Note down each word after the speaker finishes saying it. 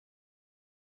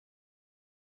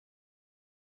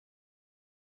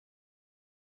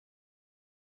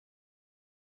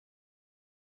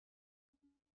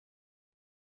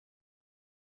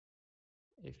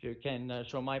If you can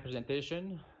show my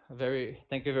presentation,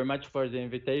 thank you very much for the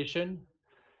invitation.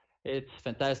 It's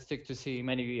fantastic to see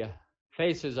many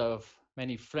faces of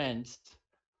many friends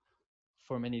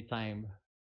for many time.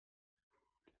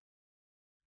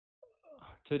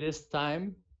 To this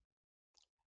time,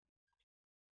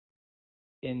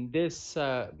 in this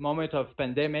moment of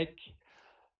pandemic,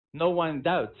 no one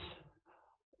doubts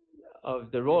of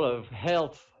the role of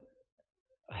health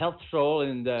role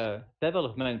in the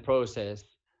development process.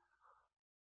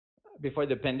 Before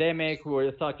the pandemic, we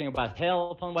were talking about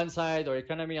health on one side or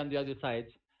economy on the other side.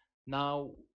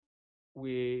 Now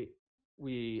we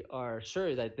we are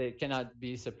sure that they cannot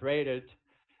be separated.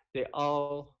 They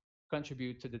all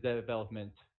contribute to the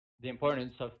development, the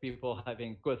importance of people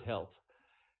having good health.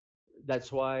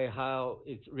 That's why how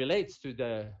it relates to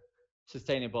the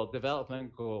sustainable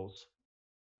development goals.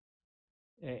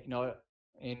 You know,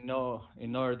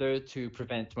 in order to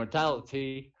prevent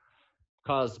mortality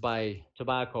caused by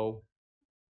tobacco,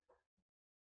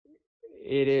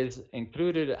 it is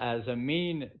included as a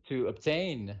mean to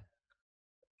obtain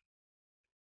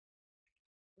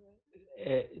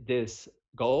this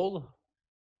goal,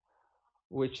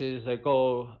 which is a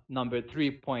goal number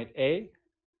 3.A,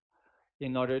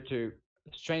 in order to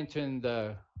strengthen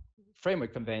the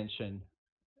framework convention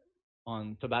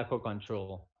on tobacco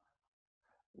control.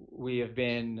 We have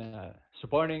been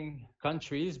supporting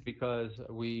countries because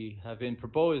we have been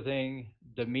proposing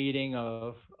the meeting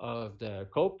of the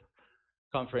COPE,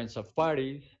 Conference of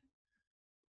Parties,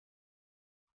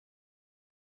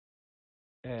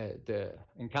 the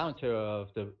encounter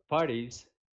of the parties,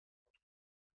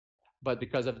 but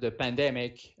because of the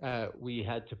pandemic, we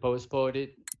had to postpone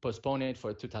it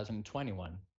for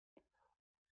 2021.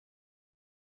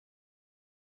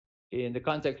 In the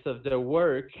context of the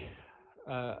work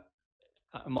uh,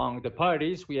 among the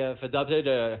parties, we have adopted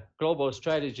a global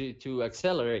strategy to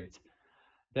accelerate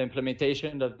the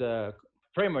implementation of the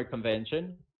Framework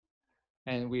Convention,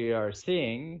 and we are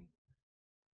seeing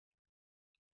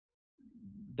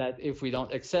that if we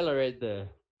don't accelerate the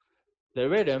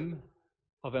rhythm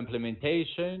of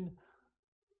implementation,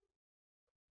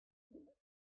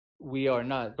 we are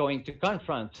not going to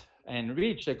confront and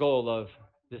reach the goal of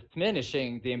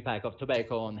diminishing the impact of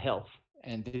tobacco on health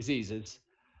and diseases.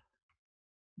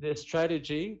 This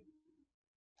strategy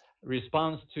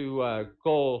responds to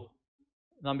goal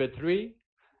number 3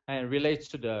 and relates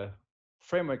to the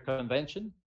Framework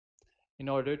Convention in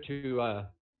order to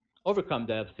overcome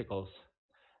the obstacles.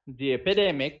 The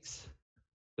epidemics,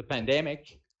 the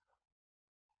pandemic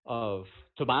of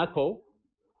tobacco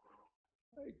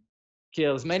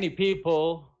kills many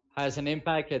people, has an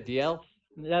impact at the health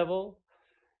level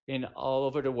in all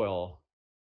over the world.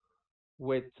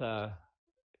 With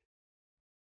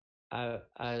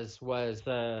as was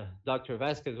Dr.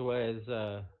 Vasquez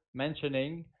was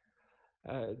mentioning,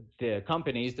 the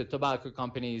companies, the tobacco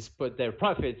companies, put their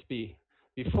profits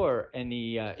before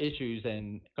any issues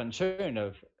and concern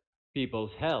of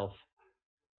people's health.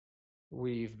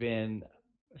 We've been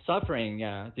suffering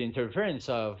the interference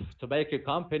of tobacco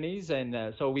companies,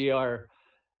 and so we are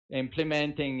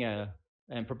implementing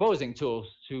and proposing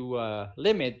tools to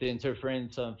limit the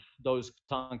interference of those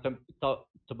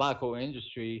tobacco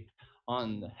industry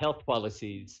on health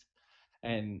policies,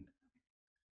 and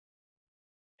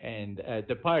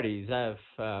the parties have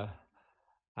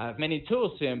many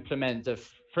tools to implement the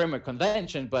framework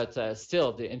convention, but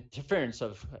still the interference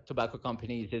of tobacco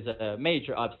companies is a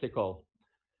major obstacle.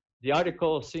 The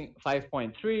Article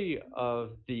 5.3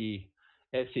 of the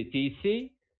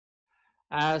FCTC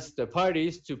asks the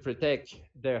parties to protect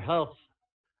their health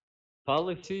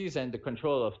policies and the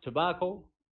control of tobacco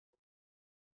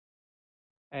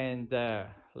and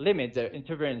limit the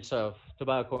interference of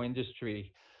tobacco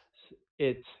industry.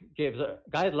 It gives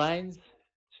guidelines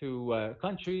to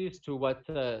countries to what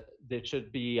they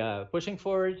should be pushing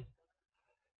forward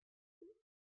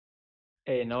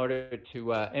in order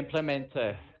to implement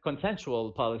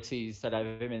consensual policies that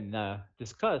have been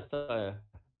discussed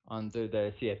under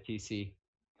the CFTC,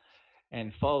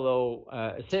 and follow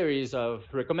a series of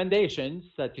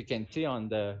recommendations that you can see on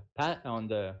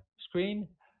the screen.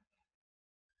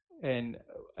 And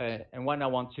one I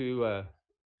want to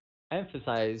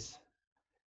emphasize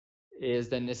is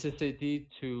the necessity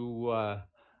to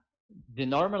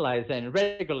denormalize and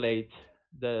regulate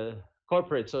the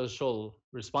corporate social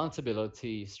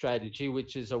responsibility strategy,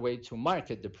 which is a way to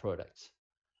market the products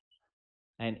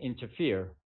and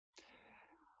interfere.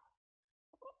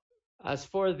 As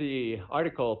for the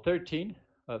Article 13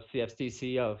 of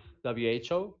CFTC of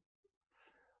WHO,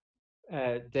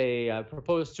 they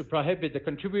propose to prohibit the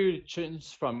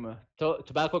contributions from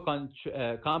tobacco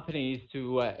companies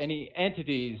to any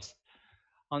entities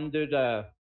under the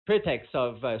pretext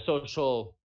of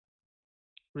social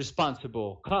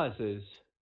responsible causes.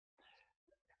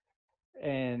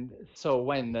 And so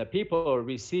when people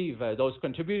receive those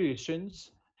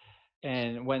contributions,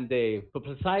 and when they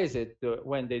publicize it,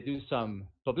 when they do some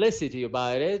publicity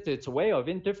about it, it's a way of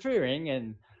interfering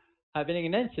and having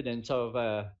an incidence of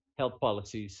health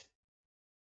policies.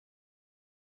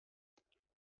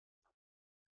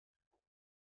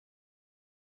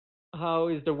 How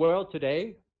is the world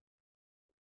today?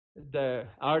 The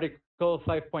Article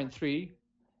 5.3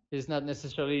 is not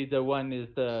necessarily the one is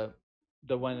the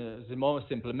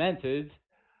most implemented,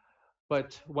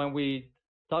 but when we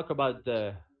talk about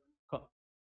the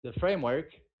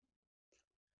framework,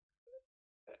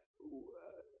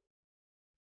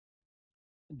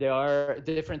 there are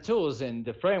different tools in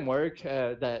the framework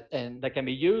that can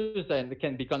be used and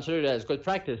can be considered as good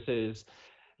practices,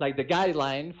 like the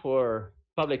guideline for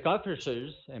public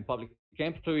officers and public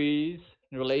employees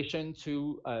in relation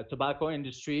to tobacco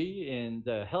industry in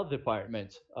the health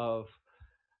department of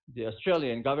the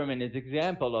Australian government is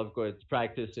example of good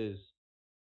practices.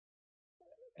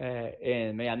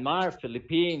 In Myanmar,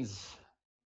 Philippines,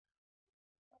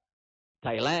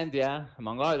 Thailandia,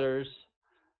 among others,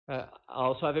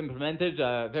 also have implemented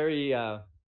very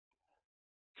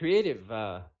creative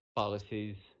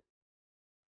policies.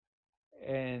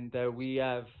 And we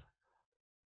have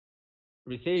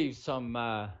received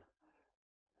some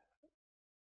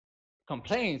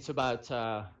complaints about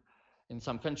in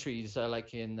some countries,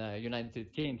 like in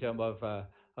United Kingdom,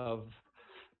 of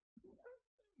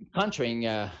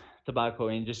countering tobacco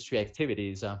industry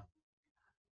activities.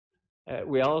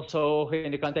 We also,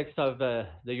 in the context of the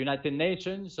United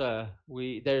Nations,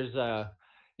 there's a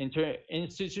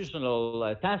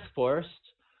institutional task force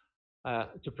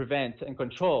to prevent and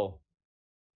control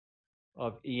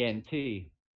of ENT.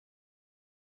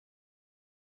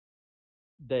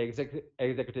 The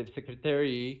executive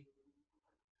secretary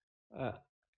uh,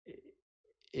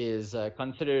 is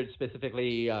considered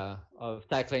specifically of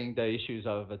tackling the issues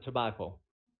of tobacco.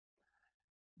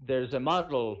 There's a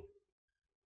model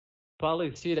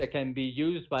policy that can be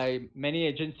used by many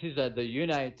agencies at the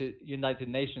United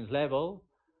Nations level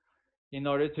in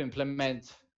order to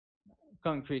implement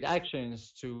concrete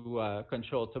actions to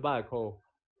control tobacco.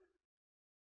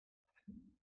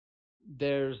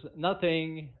 There's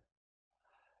nothing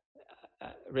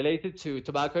related to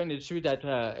tobacco industry that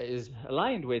is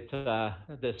aligned with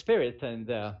the spirit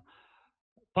and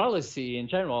policy in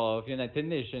general of United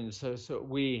Nations. So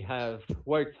we have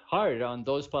worked hard on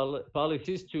those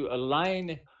policies to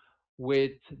align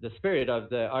with the spirit of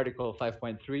the Article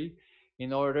 5.3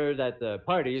 in order that the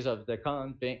parties of the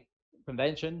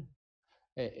convention,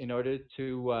 in order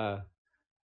to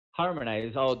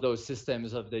harmonize all those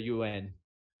systems of the UN.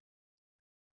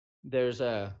 There's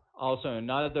also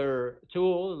another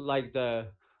tool like the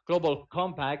Global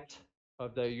Compact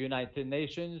of the United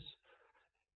Nations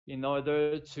in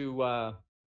order to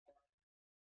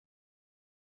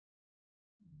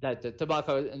that the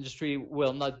tobacco industry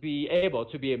will not be able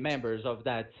to be members of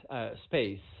that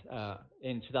space.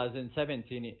 In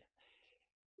 2017,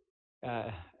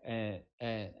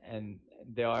 and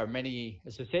there are many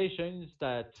associations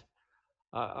that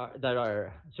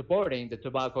are supporting the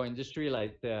tobacco industry,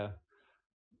 like the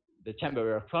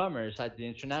Chamber of Commerce at the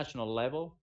international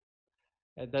level,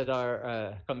 that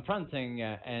are confronting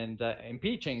and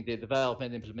impeaching the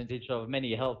development and implementation of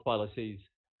many health policies.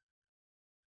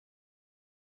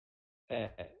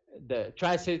 The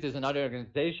TRICIT is another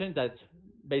organization that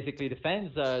basically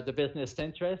defends the business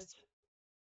interests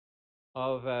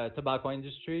of tobacco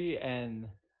industry, and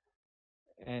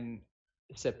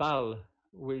CEPAL,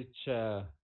 which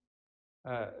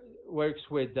works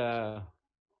with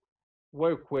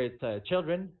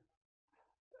children,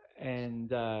 and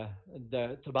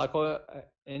the tobacco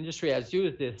industry has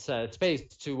used this space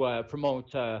to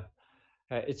promote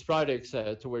its products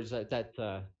towards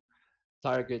that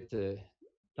targeted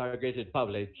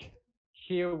public.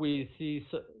 Here we see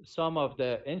some of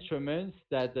the instruments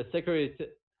that the Secretary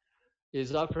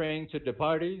is offering to the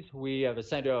parties. We have a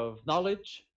center of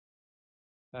knowledge,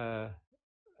 a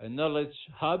knowledge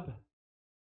hub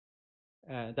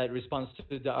that responds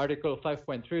to the Article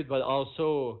 5.3, but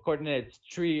also coordinates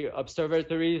 3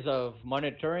 observatories of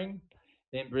monitoring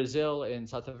in Brazil, in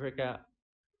South Africa,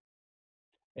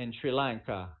 and Sri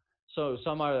Lanka. So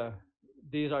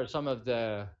these are some of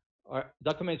the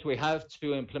documents we have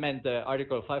to implement the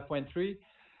Article 5.3,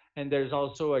 and there's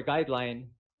also a guideline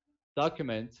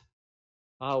document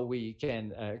how we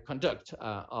can conduct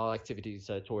our activities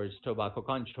towards tobacco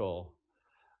control.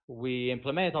 We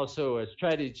implement also a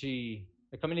strategy,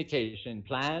 a communication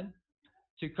plan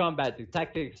to combat the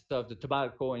tactics of the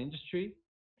tobacco industry,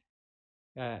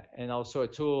 and also a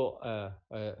tool,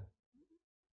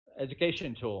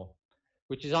 education tool,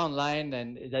 which is online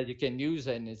and that you can use,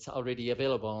 and it's already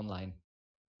available online.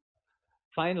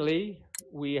 Finally,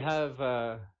 we have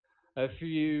a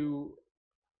few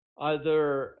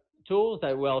other tools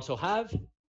that we also have,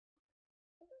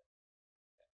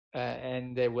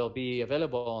 and they will be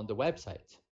available on the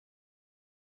website.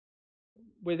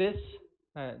 With this,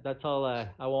 that's all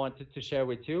I wanted to share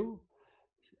with you.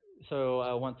 So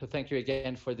I want to thank you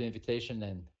again for the invitation,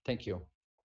 and thank you.